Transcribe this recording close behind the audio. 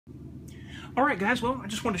Alright guys, well, I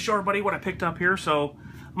just wanted to show everybody what I picked up here, so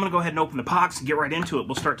I'm going to go ahead and open the box and get right into it.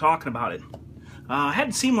 We'll start talking about it. I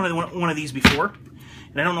hadn't seen one of these before,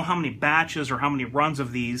 and I don't know how many batches or how many runs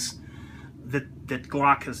of these that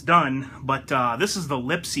Glock has done, but this is the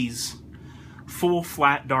Lipsy's Full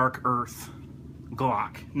Flat Dark Earth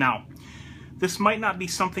Glock. Now, this might not be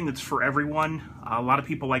something that's for everyone. A lot of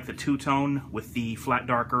people like the two-tone with the flat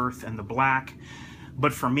dark earth and the black,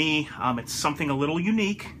 but for me, it's something a little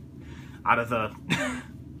unique. Out of the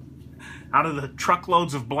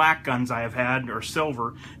truckloads of black guns I have had, or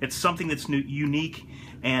silver, it's something that's unique,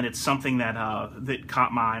 and it's something that that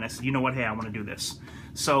caught my eye, and I said, you know what, hey, I want to do this.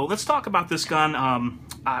 So let's talk about this gun.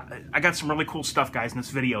 I got some really cool stuff, guys, in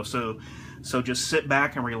this video, so just sit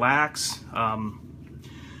back and relax.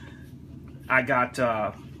 I got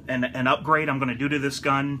an upgrade I'm going to do to this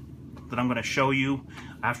gun that I'm going to show you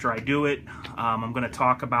after I do it. I'm going to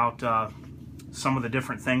talk about some of the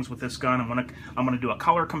different things with this gun. I'm gonna do a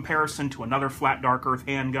color comparison to another flat dark earth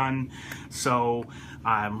handgun. So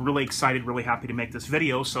I'm really excited, really happy to make this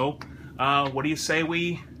video. So what do you say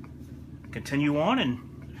we continue on and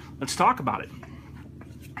let's talk about it.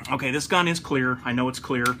 Okay, this gun is clear. I know it's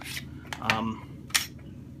clear.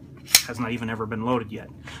 Has not even ever been loaded yet.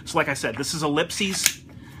 So like I said, this is a Lipsy's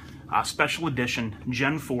special edition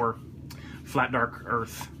Gen 4 flat dark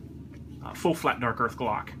earth, full flat dark earth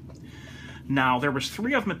Glock. Now, there was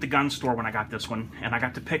 3 of them at the gun store when I got this one, and I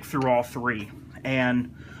got to pick through all 3.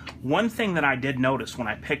 And one thing that I did notice when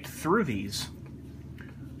I picked through these,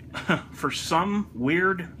 for some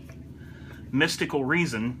weird, mystical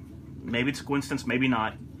reason, maybe it's a coincidence, maybe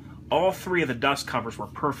not, all 3 of the dust covers were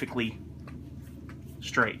perfectly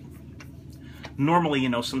straight. Normally, you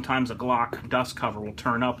know, sometimes a Glock dust cover will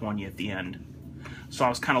turn up on you at the end. So I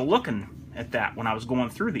was kind of looking at that when I was going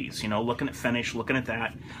through these, you know, looking at finish, looking at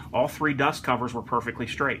that. All 3 dust covers were perfectly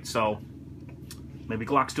straight. So maybe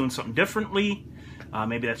Glock's doing something differently.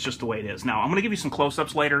 Maybe that's just the way it is. Now, I'm going to give you some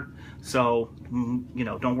close-ups later, so, you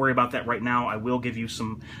know, don't worry about that right now. I will give you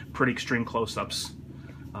some pretty extreme close-ups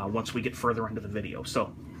once we get further into the video.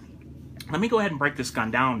 So let me go ahead and break this gun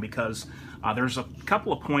down because there's a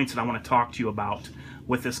couple of points that I want to talk to you about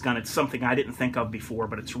with this gun. It's something I didn't think of before,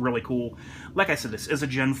 but it's really cool. Like I said, this is a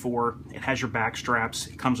Gen 4. It has your back straps.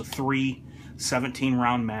 It comes with 3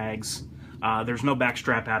 17-round mags. There's no back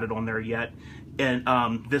strap added on there yet.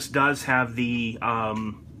 And this does have the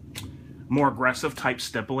more aggressive type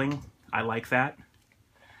stippling. I like that.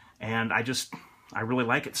 And I really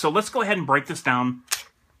like it. So let's go ahead and break this down.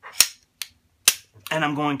 And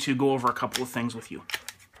I'm going to go over a couple of things with you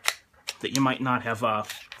that you might not have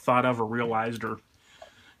thought of or realized or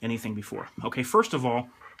anything before. Okay, first of all,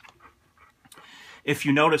 if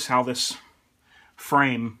you notice how this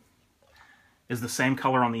frame is the same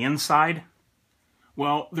color on the inside,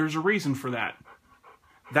 well, there's a reason for that.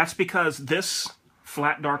 That's because this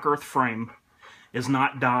flat dark earth frame is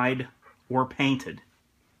not dyed or painted.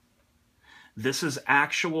 This is the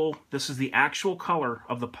actual color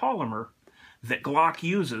of the polymer that Glock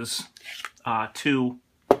uses to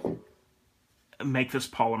make this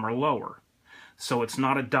polymer lower. So it's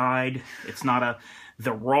not a dyed,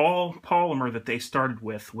 the raw polymer that they started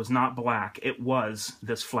with was not black, it was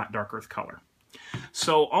this flat dark earth color.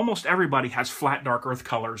 So almost everybody has flat dark earth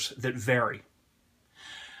colors that vary.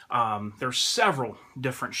 There's several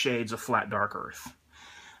different shades of flat dark earth.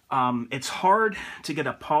 It's hard to get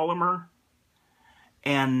a polymer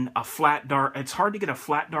and it's hard to get a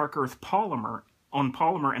flat dark earth polymer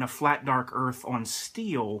and a flat dark earth on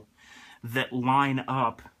steel that line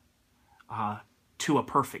up to a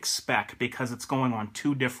perfect spec because it's going on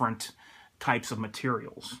 2 different types of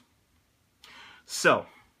materials. So,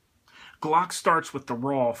 Glock starts with the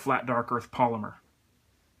raw flat dark earth polymer,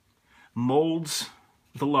 molds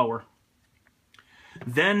the lower,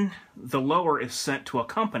 then the lower is sent to a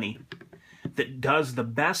company that does the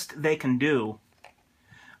best they can do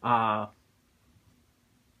by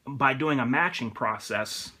doing a matching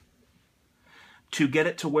process to get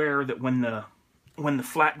it to where that when the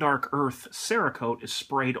flat dark earth Cerakote is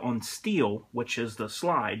sprayed on steel, which is the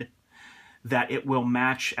slide, that it will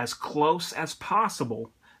match as close as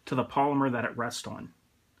possible to the polymer that it rests on.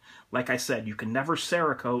 Like I said, you can never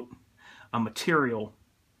Cerakote a material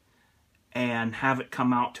and have it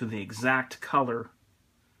come out to the exact color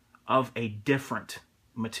of a different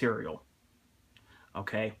material.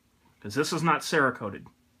 Okay? Because this is not Cerakoted.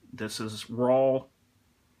 This is raw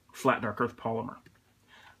flat dark earth polymer.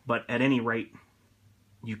 But at any rate,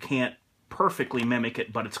 you can't perfectly mimic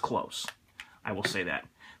it, but it's close. I will say that.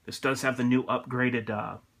 This does have the new upgraded,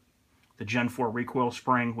 the Gen 4 recoil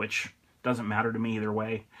spring, which doesn't matter to me either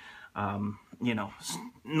way. you know,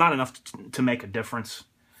 not enough to make a difference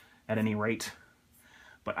at any rate.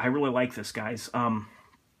 But I really like this, guys.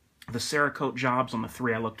 The Cerakote jobs on the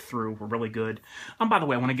 3 I looked through were really good. By the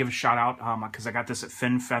way, I want to give a shout out because I got this at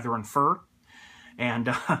Fin, Feather, and Fur.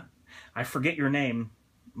 And I forget your name,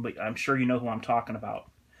 but I'm sure you know who I'm talking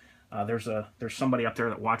about. There's somebody up there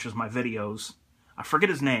that watches my videos. I forget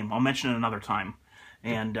his name. I'll mention it another time.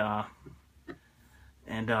 And I've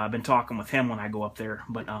been talking with him when I go up there.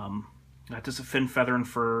 But got this at Fin, Feather, and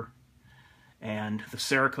Fur. And the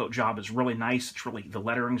Cerakote job is really nice. It's really, the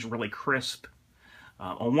lettering's really crisp.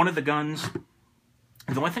 On one of the guns,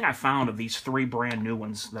 the only thing I found of these 3 brand new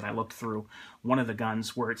ones that I looked through, one of the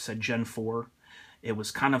guns where it said Gen 4, it was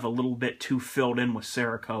kind of a little bit too filled in with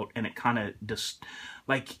Cerakote, and it kind of just,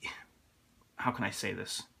 like, how can I say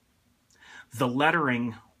this? The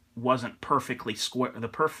lettering wasn't perfectly square,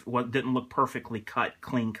 didn't look perfectly cut,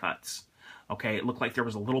 clean cuts. Okay, it looked like there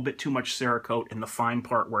was a little bit too much Cerakote in the fine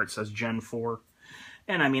part where it says Gen 4.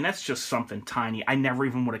 And I mean, that's just something tiny. I never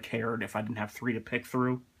even would have cared if I didn't have 3 to pick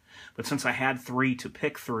through. But since I had 3 to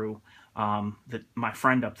pick through, that my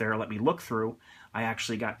friend up there let me look through, I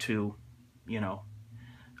actually got to, you know,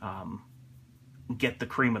 get the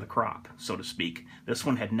cream of the crop, so to speak. This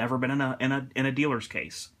one had never been in a dealer's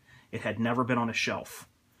case. It had never been on a shelf.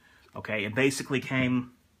 Okay, it basically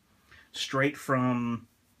came straight from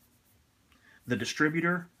the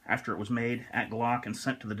distributor after it was made at Glock and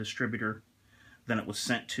sent to the distributor. Then it was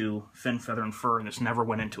sent to Fin, Feather, and Fur, and this never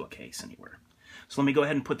went into a case anywhere. So let me go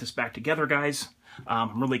ahead and put this back together, guys.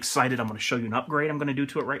 I'm really excited. I'm going to show you an upgrade I'm going to do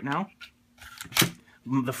to it right now.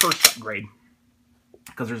 The first upgrade,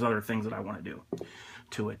 because there's other things that I want to do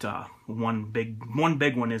to it. One big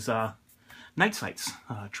one is night sights,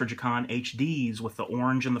 Trijicon HDs with the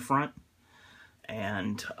orange in the front,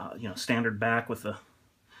 and you know, standard back with a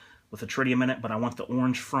tritium in it, but I want the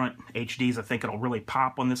orange front HDs. I think it'll really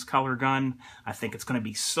pop on this color gun. I think it's going to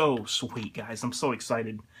be so sweet, guys. I'm so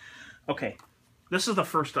excited. Okay, this is the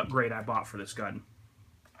first upgrade I bought for this gun.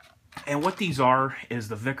 And what these are is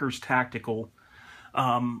the Vickers Tactical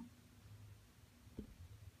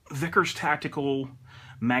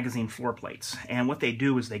magazine floor plates. And what they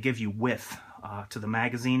do is they give you width to the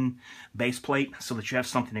magazine base plate so that you have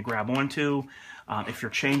something to grab onto. If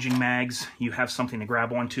you're changing mags, you have something to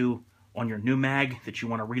grab onto on your new mag that you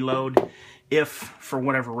want to reload. If, for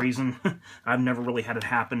whatever reason, I've never really had it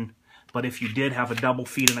happen, but if you did have a double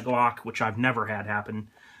feed in a Glock, which I've never had happen,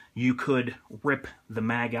 you could rip the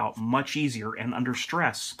mag out much easier and under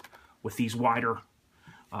stress with these wider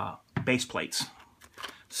base plates.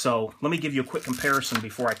 So let me give you a quick comparison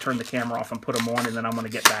before I turn the camera off and put them on, and then I'm going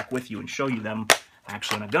to get back with you and show you them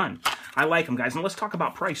actually in a gun. I like them, guys. And let's talk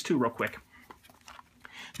about price too real quick.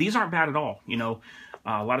 These aren't bad at all. You know,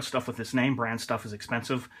 a lot of stuff with this name brand stuff is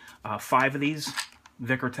expensive. 5 of these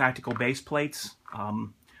Vickers Tactical base plates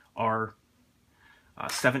are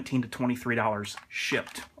 $17 to $23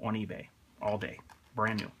 shipped on eBay all day,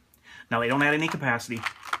 brand new. Now they don't add any capacity,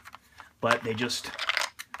 but they just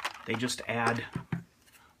add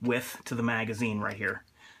width to the magazine right here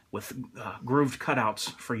with grooved cutouts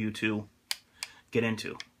for you to get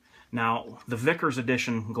into. Now the Vickers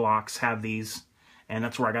edition Glocks have these, and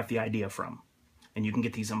that's where I got the idea from. And you can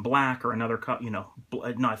get these in black or another cut, you know,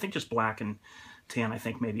 no, I think just black and tan, I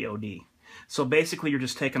think maybe OD. So basically you're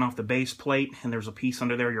just taking off the base plate, and there's a piece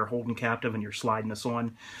under there you're holding captive, and you're sliding this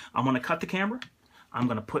on. I'm going to cut the camera. I'm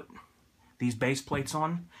going to put these base plates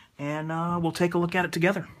on, and we'll take a look at it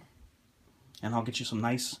together. And I'll get you some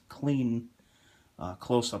nice, clean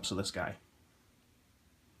close-ups of this guy.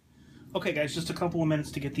 Okay, guys, just a couple of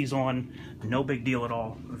minutes to get these on. No big deal at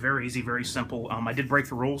all. Very easy, very simple. I did break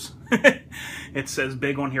the rules. It says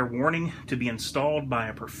big on here, warning, to be installed by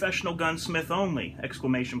a professional gunsmith only,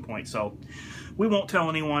 exclamation point. So we won't tell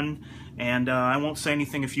anyone, and I won't say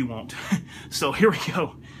anything if you won't. So here we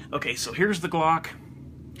go. Okay, so here's the Glock.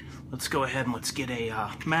 Let's go ahead and let's get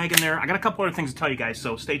a mag in there. I got a couple other things to tell you guys,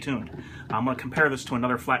 so stay tuned. I'm going to compare this to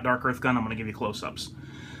another flat dark earth gun. I'm going to give you close-ups.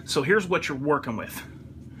 So here's what you're working with.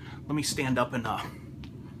 Let me stand up and let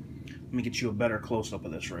me get you a better close-up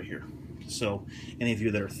of this right here. So any of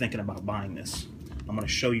you that are thinking about buying this, I'm going to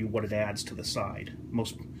show you what it adds to the side.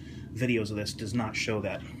 Most videos of this does not show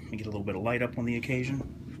that. Let me get a little bit of light up on the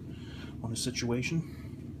occasion, on the situation.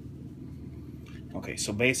 Okay,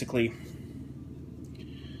 so basically,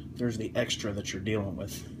 there's the extra that you're dealing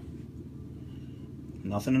with.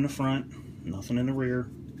 Nothing in the front, nothing in the rear.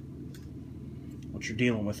 What you're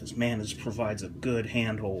dealing with is, man, this provides a good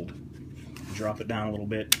handhold. Drop it down a little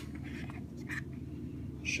bit.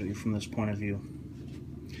 Show you from this point of view.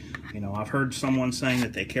 You know, I've heard someone saying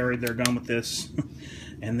that they carried their gun with this,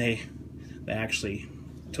 and they They actually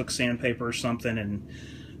took sandpaper or something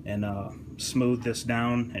and smoothed this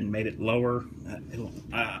down and made it lower.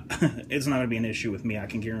 It's not going to be an issue with me, I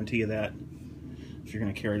can guarantee you that. If you're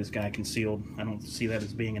going to carry this guy concealed, I don't see that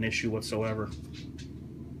as being an issue whatsoever.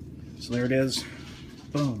 So there it is.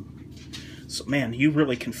 Boom. So man, you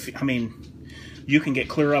really can, I mean, you can get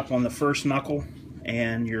clear up on the first knuckle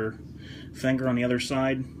and your finger on the other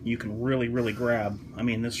side. You can really, really grab. I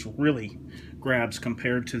mean, this really grabs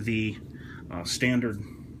compared to the standard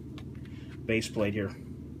base plate here.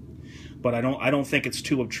 But I don't think it's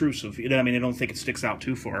too obtrusive. I mean, I don't think it sticks out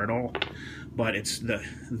too far at all. But it's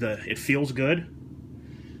it feels good.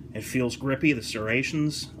 It feels grippy. The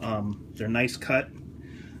serrations, they're nice cut.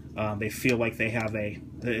 They feel like they have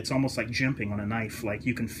it's almost like jimping on a knife. Like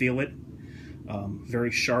you can feel it.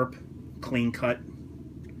 Very sharp, clean cut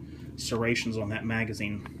serrations on that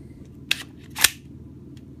magazine.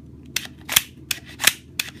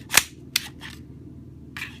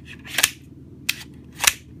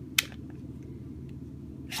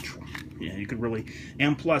 Yeah, you could really,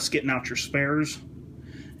 and plus getting out your spares,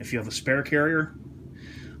 if you have a spare carrier.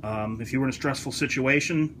 If you were in a stressful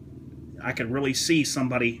situation, I could really see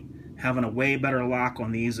somebody having a way better lock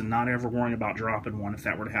on these and not ever worrying about dropping one if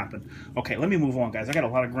that were to happen. Okay, let me move on, guys. I got a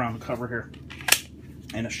lot of ground to cover here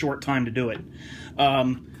and a short time to do it.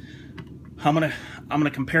 I'm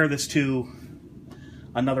gonna compare this to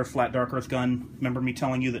another flat dark earth gun. Remember me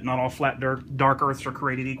telling you that not all flat dark earths are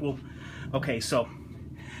created equal? Okay, so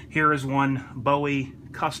here is one Bowie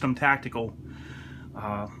custom tactical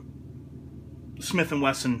Smith &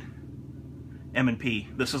 Wesson M&P.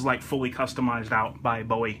 This is like fully customized out by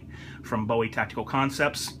Bowie from Bowie Tactical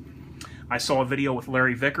Concepts. I saw a video with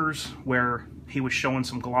Larry Vickers where he was showing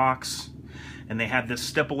some Glocks and they had this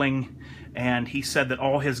stippling, and he said that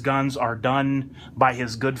all his guns are done by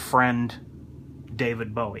his good friend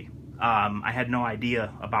David Bowie. I had no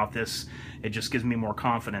idea about this. It just gives me more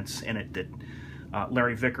confidence in it that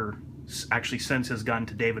Larry Vickers actually sends his gun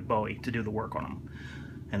to David Bowie to do the work on him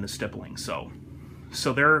and the stippling. So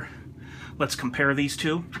there, let's compare these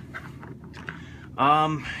two.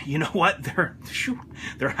 You know what?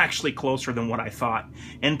 They're actually closer than what I thought.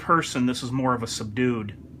 In person, this is more of a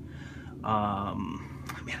subdued.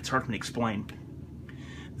 Man, it's hard for me to explain.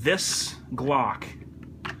 This Glock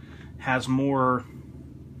has more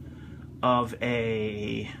of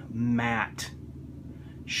a matte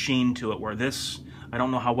sheen to it, where this, I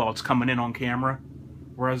don't know how well it's coming in on camera,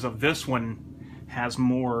 whereas this one has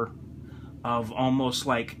more of almost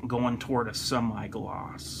like going toward a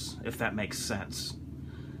semi-gloss, if that makes sense.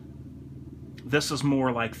 This is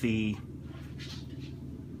more like the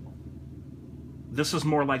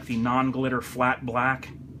non-glitter flat black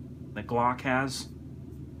that Glock has.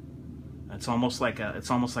 It's almost like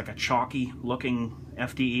a chalky looking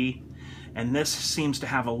FDE, and this seems to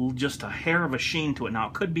have just a hair of a sheen to it. Now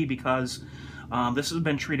it could be because this has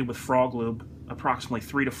been treated with frog lube approximately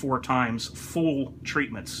 3 to 4 times, full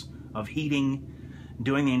treatments of heating,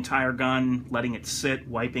 doing the entire gun, letting it sit,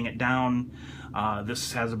 wiping it down.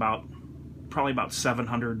 This has probably about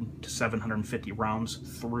 700 to 750 rounds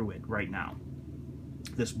through it right now.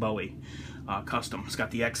 This Bowie custom. It's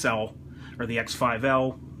got the XL or the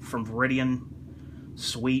X5L from Veridian.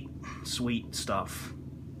 Sweet, sweet stuff.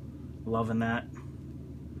 Loving that.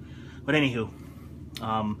 But anywho,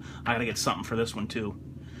 I gotta get something for this one too.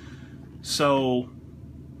 So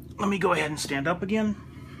let me go ahead and stand up again,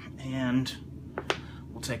 and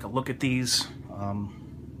we'll take a look at these.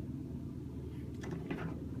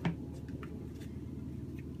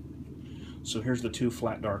 So here's the two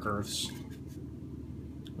flat dark earths.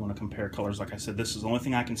 You want to compare colors. Like I said, this is the only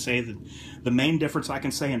thing I can say. The main difference I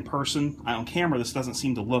can say in person, on camera, this doesn't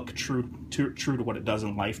seem to look true to what it does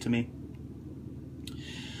in life to me.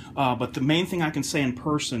 But the main thing I can say in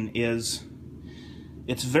person is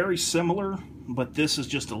it's very similar, but this is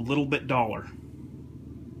just a little bit duller.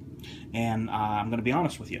 And I'm going to be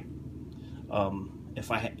honest with you.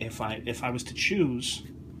 If I was to choose,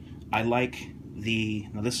 I like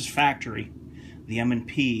now this is factory, the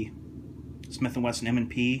M&P, Smith & Wesson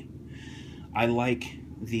M&P. I like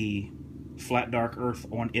the flat dark earth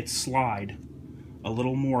on its slide a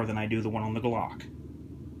little more than I do the one on the Glock.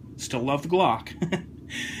 Still love the Glock,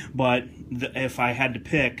 but if I had to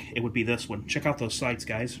pick, it would be this one. Check out those sights,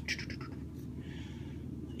 guys.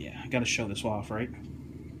 Yeah, I got to show this off, right?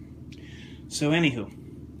 So anywho,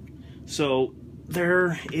 so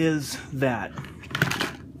there is that.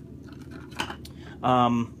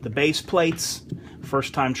 The base plates,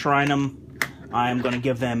 first time trying them, I'm going to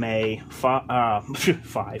give them a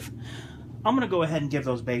 5. I'm going to go ahead and give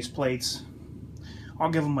those base plates, I'll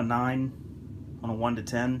give them a 9 on a 1 to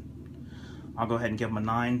 10. I'll go ahead and give them a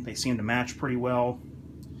 9. They seem to match pretty well.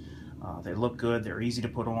 They look good. They're easy to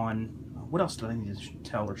put on. What else do I need to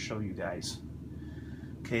tell or show you guys?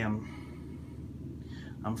 Okay,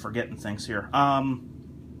 I'm forgetting things here.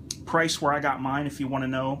 Price where I got mine, if you want to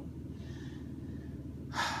know.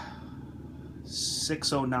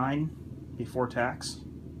 $609 before tax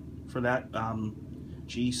for that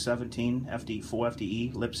G17 FD full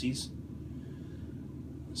FDE Lipsies.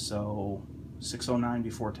 So $609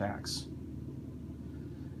 before tax,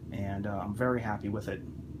 and I'm very happy with it.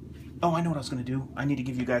 Oh, I know what I was going to do. I need to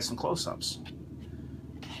give you guys some close-ups.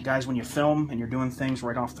 Guys, when you film and you're doing things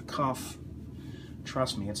right off the cuff,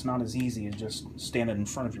 trust me, it's not as easy as just standing in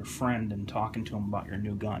front of your friend and talking to him about your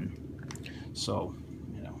new gun. So,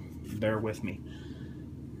 you know, bear with me.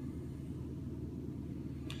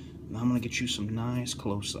 Now I'm going to get you some nice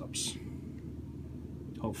close-ups.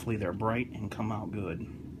 Hopefully they're bright and come out good.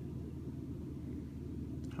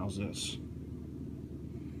 How's this?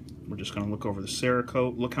 We're just going to look over the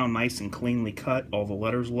Cerakote. Look how nice and cleanly cut all the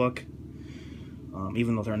letters look.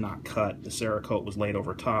 Even though they're not cut, the Cerakote was laid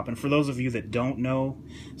over top. And for those of you that don't know,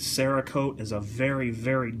 Cerakote is a very,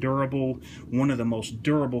 very durable, one of the most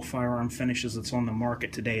durable firearm finishes that's on the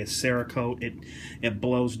market today is Cerakote. It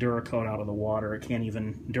blows Duracoat out of the water. It can't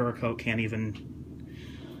even, Duracoat can't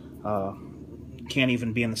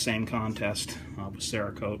even be in the same contest with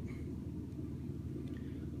Cerakote.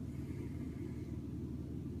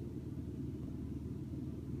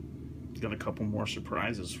 Got a couple more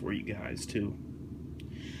surprises for you guys too.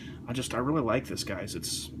 I really like this, guys.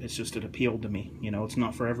 It's just, it appealed to me. You know, it's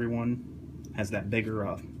not for everyone. Has that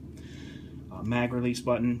bigger mag release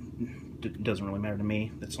button. It doesn't really matter to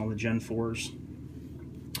me. That's on the Gen 4s.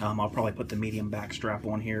 I'll probably put the medium back strap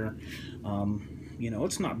on here. You know,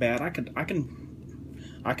 it's not bad. I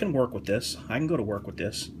can work with this. I can go to work with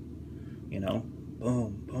this. You know,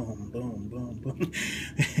 boom, boom, boom, boom,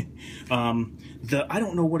 boom. I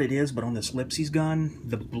don't know what it is, but on this Lipsies gun,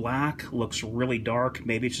 the black looks really dark.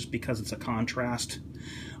 Maybe it's just because it's a contrast.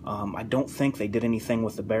 I don't think they did anything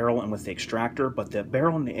with the barrel and with the extractor, but the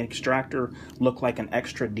barrel and the extractor look like an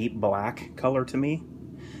extra deep black color to me.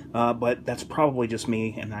 But that's probably just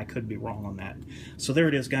me, and I could be wrong on that. So there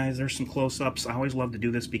it is, guys. There's some close-ups. I always love to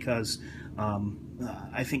do this because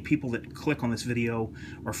I think people that click on this video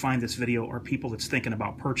or find this video are people that's thinking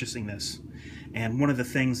about purchasing this. And one of the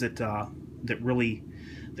things that that really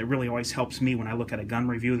always helps me when I look at a gun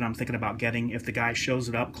review that I'm thinking about getting, if the guy shows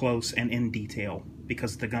it up close and in detail,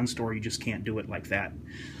 because at the gun store you just can't do it like that,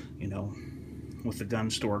 you know, with the gun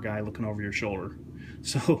store guy looking over your shoulder.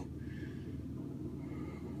 So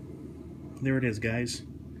there it is, guys.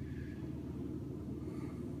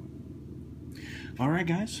 Alright,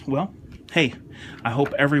 guys. Well, hey, I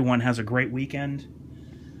hope everyone has a great weekend.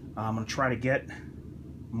 I'm going to try to get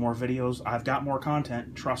more videos. I've got more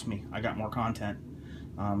content. Trust me, I got more content.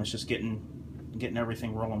 It's just getting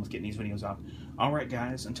everything rolling with getting these videos out. Alright,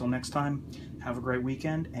 guys. Until next time, have a great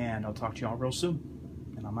weekend, and I'll talk to you all real soon.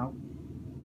 And I'm out.